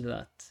catch to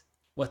that.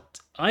 What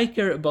I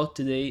care about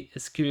today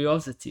is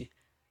curiosity.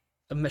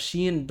 A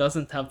machine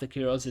doesn't have the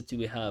curiosity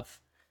we have.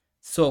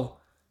 So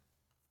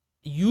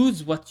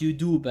use what you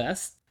do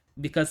best,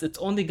 because it's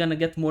only gonna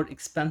get more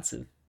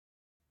expensive.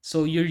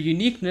 So your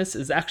uniqueness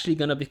is actually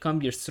gonna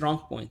become your strong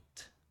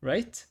point,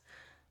 right?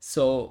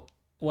 So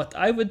what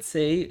I would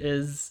say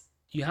is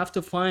you have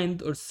to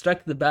find or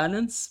strike the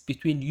balance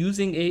between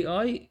using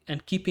AI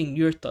and keeping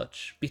your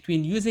touch,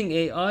 between using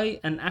AI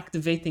and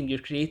activating your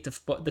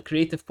the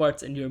creative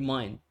parts in your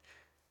mind.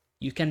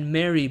 You can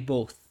marry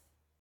both.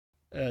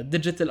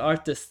 Digital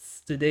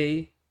artists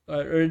today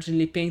are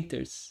originally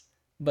painters,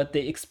 but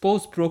they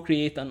expose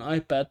Procreate on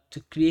iPad to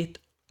create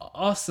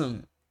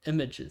awesome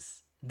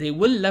images. They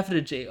will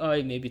leverage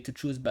AI maybe to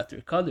choose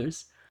better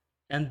colors,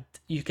 and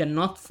you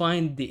cannot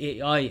find the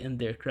AI in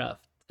their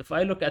craft. If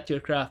I look at your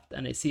craft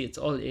and I see it's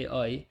all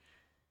AI,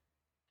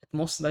 it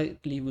most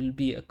likely will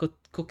be a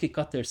cookie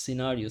cutter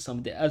scenario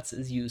somebody else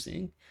is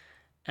using,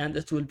 and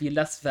it will be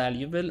less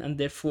valuable, and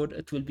therefore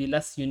it will be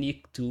less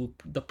unique to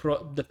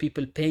the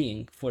people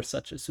paying for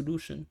such a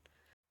solution.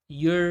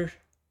 Your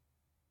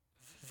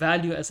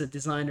value as a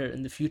designer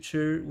in the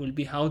future will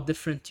be how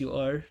different you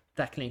are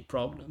tackling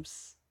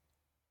problems.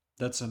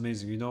 That's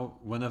amazing.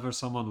 Whenever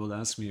someone will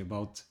ask me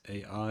about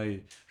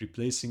AI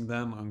replacing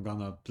them, I'm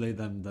gonna play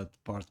them that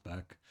part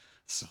back.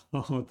 So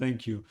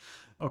thank you.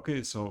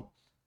 Okay, so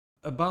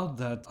about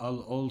that,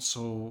 I'll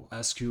also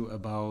ask you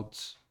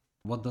about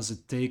what does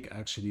it take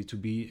actually to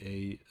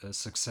be a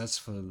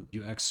successful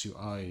UX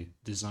UI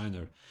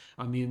designer.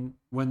 I mean,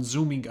 when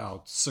zooming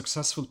out,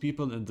 successful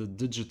people in the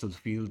digital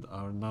field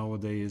are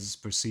nowadays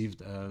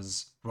perceived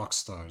as rock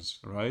stars,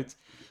 right?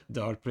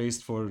 They are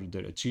praised for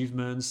their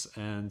achievements,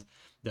 and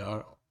they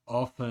are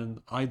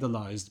often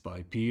idolized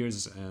by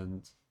peers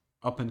and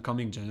up and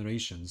coming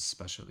generations,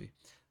 especially.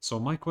 So,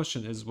 my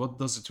question is, what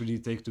does it really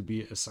take to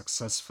be a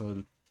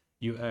successful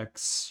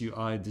UX,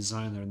 UI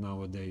designer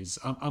nowadays?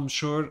 I'm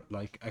sure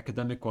like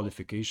academic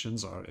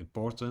qualifications are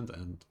important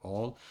and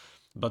all,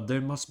 but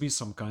there must be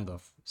some kind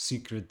of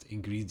secret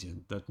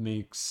ingredient that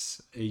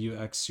makes a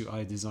UX,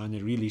 UI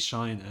designer really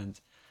shine and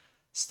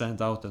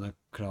stand out in a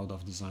crowd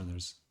of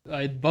designers.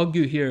 I'd bug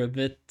you here a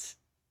bit.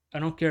 I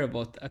don't care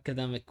about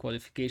academic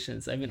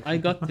qualifications. I mean, I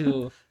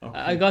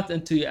Okay. got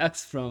into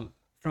UX from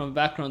a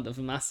background of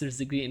a master's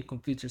degree in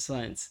computer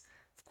science.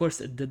 Of course,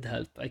 it did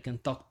help. I can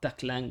talk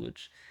tech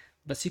language,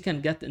 but you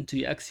can get into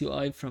UX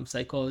UI from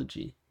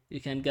psychology. You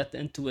can get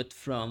into it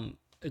from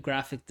a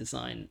graphic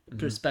design Mhm.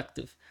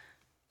 perspective,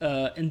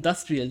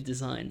 industrial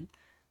design.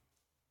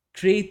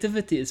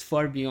 Creativity is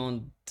far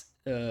beyond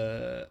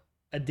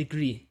a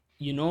degree.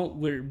 You know,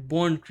 we're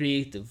born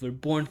creative, we're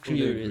born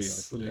Fully agree. I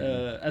curious. fully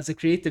agree. As a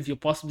creative, you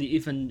possibly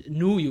even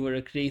knew you were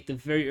a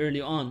creative very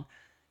early on.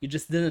 You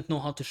just didn't know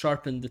how to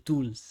sharpen the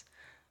tools.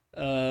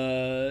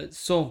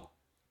 So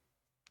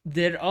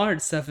there are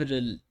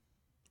several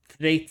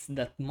traits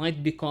that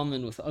might be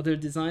common with other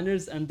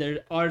designers, and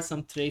there are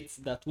some traits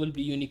that will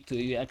be unique to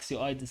a UX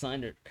UI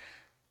designer.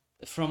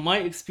 From my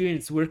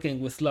experience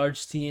working with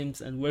large teams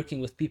and working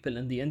with people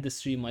in the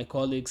industry, my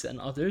colleagues and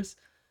others,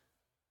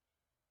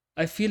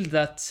 I feel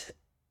that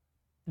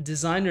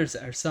designers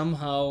are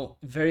somehow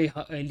very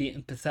highly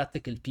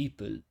empathetical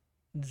people.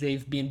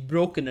 They've been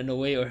broken in a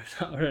way or,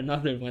 or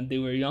another when they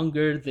were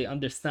younger. They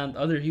understand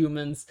other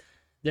humans.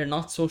 They're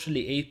not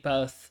socially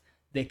apath.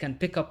 They can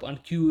pick up on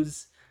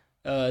cues.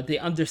 They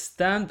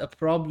understand a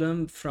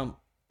problem from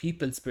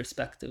people's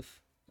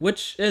perspective,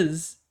 which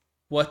is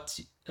what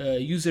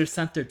user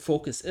centered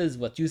focus is,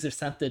 what user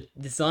centered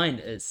design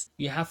is.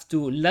 You have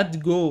to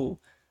let go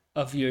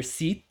of your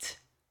seat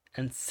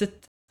and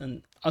sit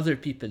in other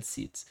people's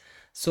seats.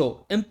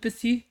 So,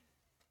 empathy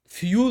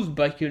fueled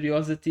by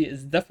curiosity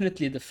is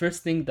definitely the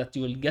first thing that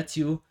will get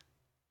you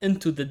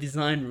into the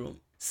design room.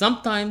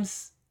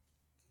 Sometimes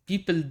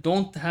people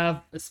don't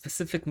have a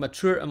specific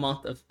mature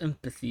amount of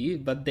empathy,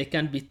 but they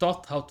can be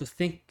taught how to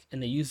think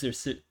in a user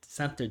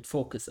centered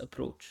focus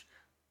approach.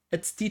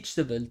 It's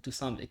teachable to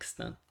some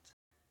extent.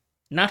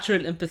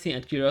 Natural empathy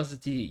and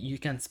curiosity, you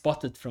can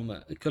spot it from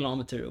a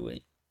kilometer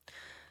away.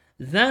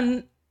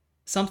 Then,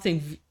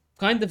 something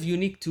kind of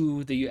unique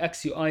to the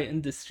UX UI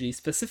industry,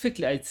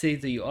 specifically, I'd say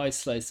the UI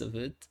slice of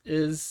it,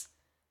 is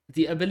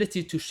the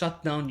ability to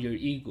shut down your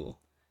ego.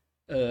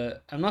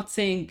 I'm not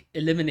saying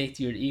eliminate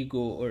your ego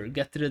or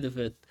get rid of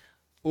it,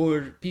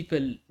 or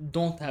people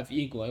don't have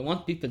ego. I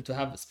want people to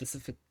have a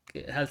specific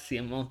healthy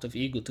amount of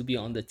ego to be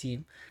on the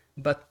team.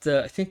 But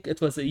I think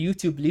it was a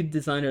YouTube lead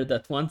designer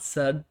that once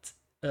said,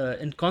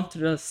 in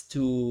contrast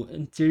to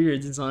interior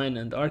design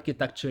and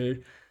architecture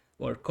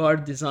or car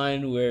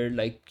design, where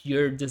like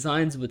your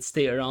designs would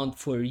stay around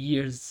for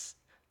years,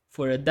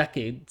 for a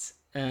decade,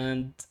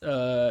 and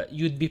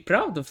you'd be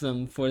proud of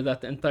them for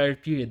that entire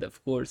period,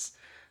 of course.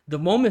 The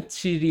moment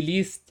she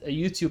released a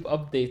YouTube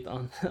update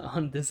on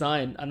on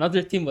design,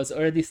 another team was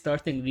already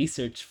starting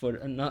research for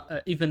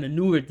even a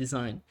newer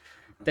design.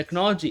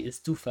 Technology is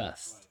too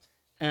fast,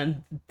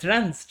 and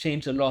trends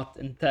change a lot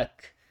in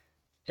tech.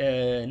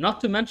 Not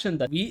to mention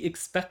that we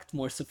expect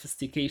more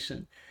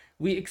sophistication.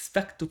 We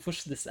expect to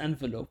push this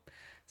envelope.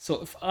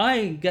 So if I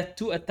get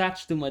too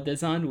attached to my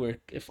design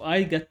work, if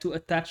I get too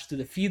attached to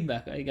the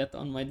feedback I get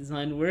on my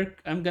design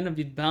work, I'm gonna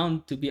be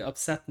bound to be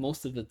upset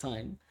most of the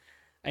time.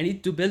 I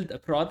need to build a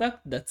product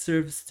that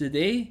serves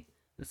today,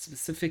 that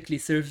specifically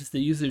serves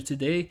the user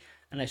today,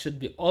 and I should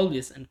be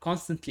always and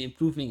constantly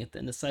improving it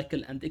in a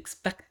cycle and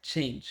expect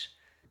change.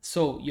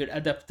 So, your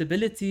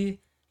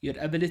adaptability, your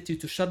ability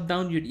to shut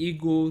down your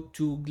ego,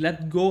 to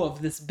let go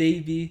of this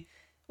baby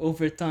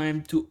over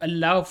time, to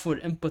allow for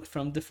input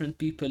from different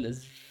people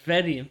is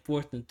very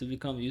important to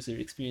become a user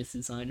experience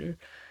designer.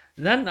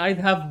 Then I'd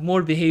have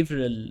more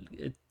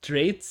behavioral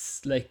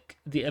traits like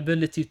the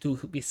ability to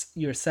be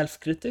your self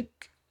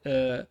critic.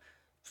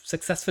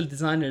 Successful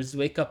designers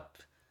wake up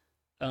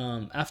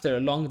after a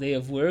long day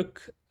of work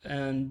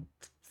and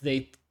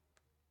they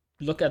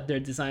look at their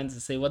designs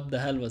and say, "What the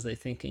hell was I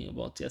thinking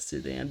about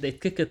yesterday?" And they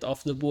kick it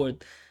off the board.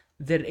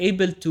 They're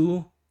able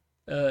to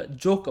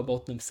joke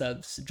about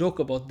themselves, joke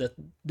about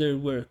their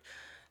work.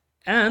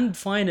 And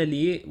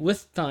finally,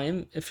 with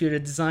time, if you're a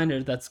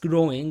designer that's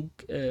growing,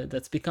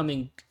 that's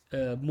becoming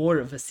more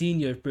of a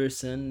senior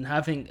person,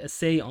 having a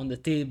say on the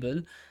table,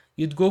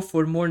 you'd go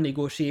for more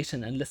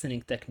negotiation and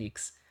listening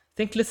techniques. I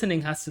think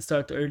listening has to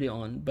start early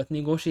on, but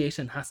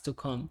negotiation has to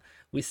come.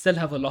 We still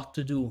have a lot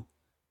to do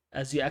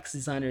as UX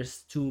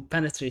designers to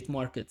penetrate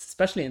markets,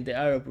 especially in the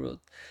Arab world,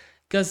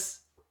 because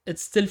it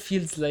still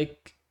feels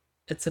like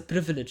it's a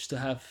privilege to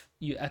have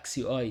UX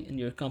UI in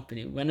your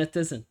company when it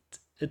isn't.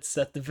 It's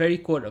at the very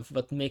core of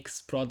what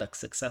makes products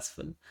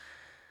successful.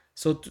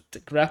 So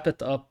to wrap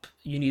it up,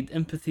 you need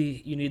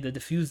empathy, you need a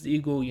diffused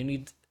ego, you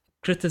need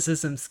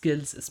criticism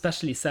skills,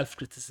 especially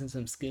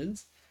self-criticism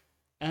skills,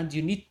 and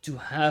you need to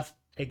have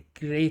a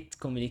great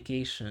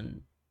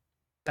communication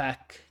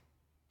pack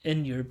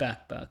in your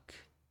backpack.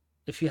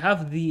 If you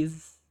have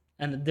these,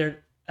 and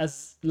they're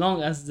as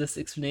long as this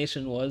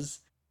explanation was,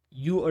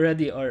 you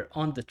already are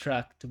on the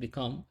track to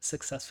become a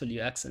successful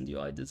UX and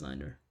UI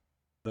designer.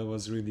 That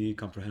was really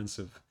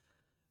comprehensive.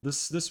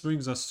 This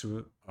brings us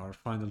to our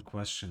final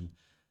question.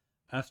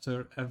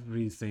 After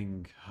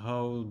everything,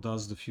 how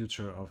does the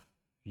future of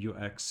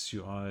UX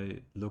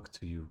UI look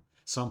to you?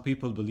 Some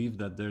people believe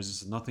that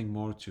there's nothing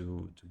more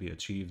to be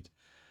achieved.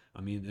 I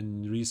mean, in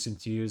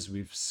recent years,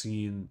 we've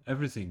seen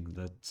everything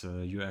that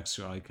UX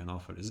UI can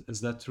offer.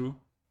 Is that true?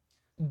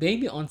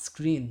 Baby on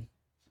screen.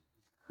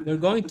 We're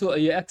going to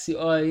a UX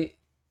UI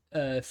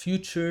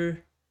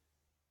future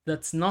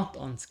that's not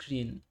on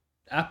screen.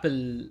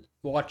 Apple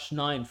Watch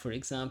 9, for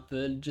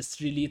example,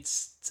 just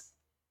released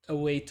a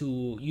way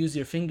to use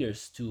your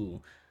fingers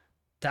to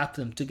tap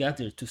them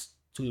together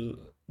to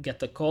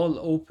get a call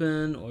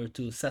open or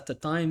to set a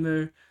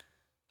timer.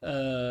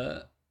 Uh,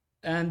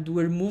 and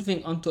we're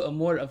moving onto a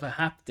more of a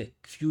haptic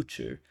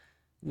future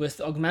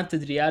with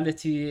augmented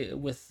reality,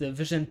 with the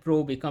Vision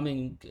Pro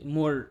becoming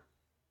more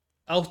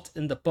out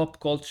in the pop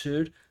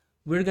culture.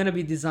 We're going to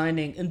be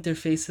designing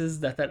interfaces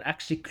that are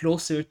actually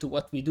closer to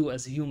what we do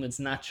as humans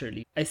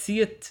naturally. I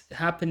see it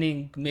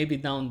happening maybe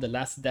down the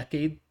last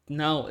decade.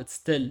 Now it's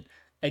still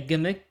a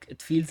gimmick,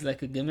 it feels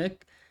like a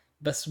gimmick,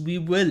 but we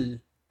will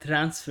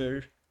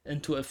transfer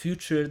into a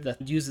future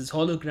that uses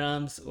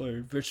holograms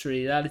or virtual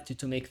reality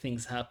to make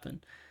things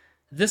happen.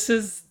 This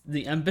is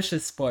the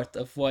ambitious part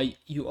of why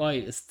UI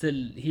is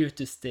still here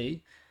to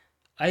stay.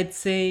 I'd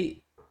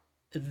say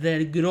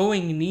the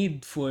growing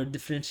need for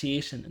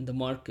differentiation in the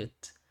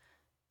market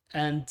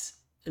and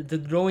the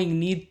growing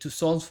need to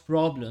solve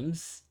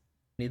problems.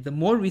 The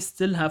more we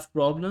still have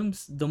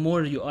problems, the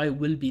more UI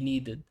will be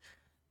needed.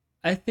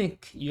 I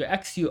think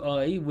UX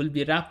UI will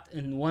be wrapped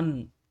in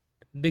one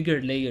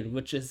bigger layer,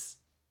 which is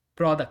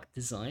product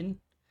design.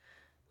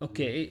 Mhm.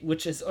 Okay,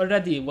 which is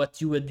already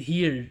what you would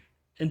hear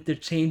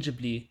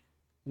interchangeably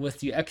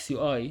with UX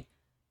UI,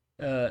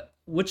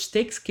 which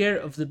takes care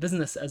of the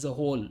business as a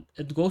whole.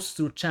 It goes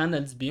through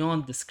channels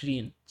beyond the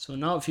screen. So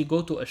now, if you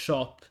go to a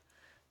shop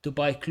to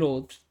buy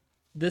clothes,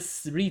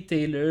 this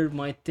retailer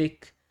might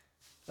take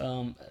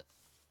um,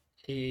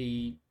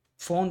 a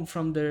phone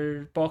from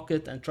their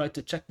pocket and try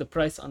to check the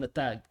price on a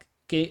tag.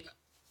 Okay,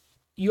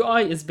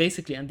 UI is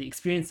basically and the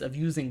experience of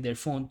using their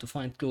phone to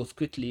find clothes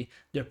quickly,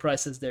 their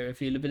prices, their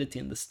availability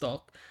in the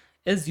stock,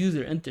 is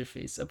user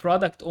interface. A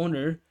product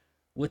owner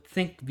would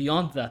think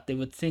beyond that. They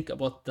would think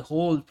about the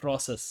whole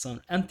process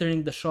from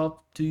entering the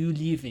shop to you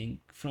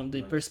leaving, from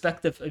the Right.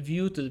 perspective of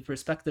you to the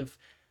perspective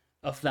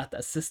of that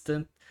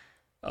assistant.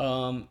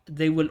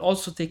 They will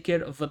also take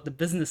care of what the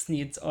business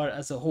needs are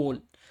as a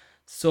whole.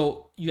 So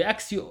UX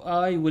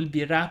UI will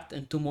be wrapped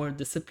into more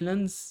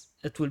disciplines.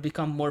 It will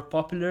become more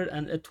popular,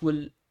 and it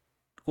will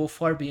go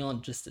far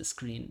beyond just a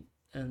screen.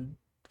 And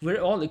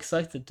we're all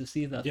excited to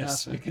see that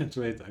Yes, I happen. can't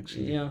wait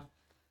actually. Yeah,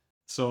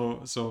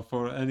 So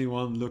for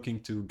anyone looking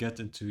to get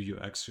into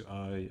UX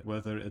UI,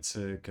 whether it's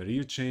a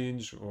career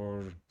change or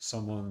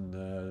someone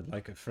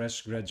like a fresh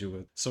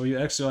graduate, so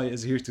UX UI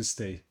is here to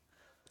stay.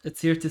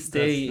 it's here to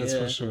That's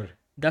for stay. sure.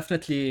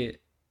 Definitely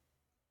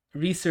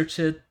research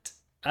it,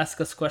 ask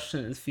us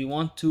questions if you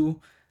want to,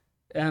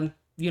 and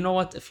you know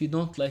what? If you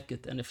don't like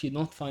it and if you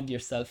don't find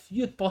yourself,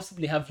 you'd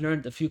possibly have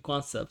learned a few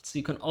concepts.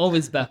 You can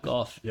always back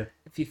off. Yeah.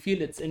 If you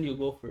feel it's in you,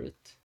 go for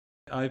it.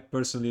 I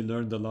personally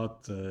learned a lot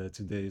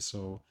today.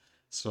 So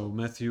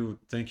Matthew,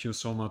 thank you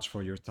so much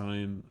for your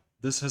time.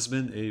 This has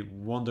been a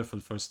wonderful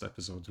first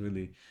episode,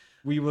 really.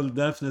 We will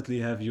definitely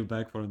have you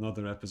back for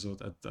another episode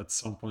at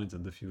some point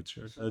in the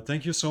future.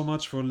 Thank you so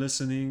much for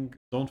listening.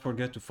 Don't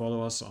forget to follow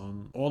us on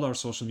all our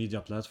social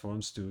media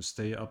platforms to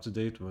stay up to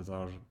date with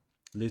our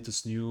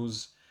latest news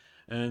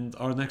and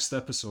our next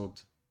episode.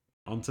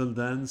 Until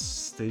then,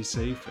 stay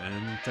safe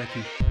and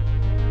techy.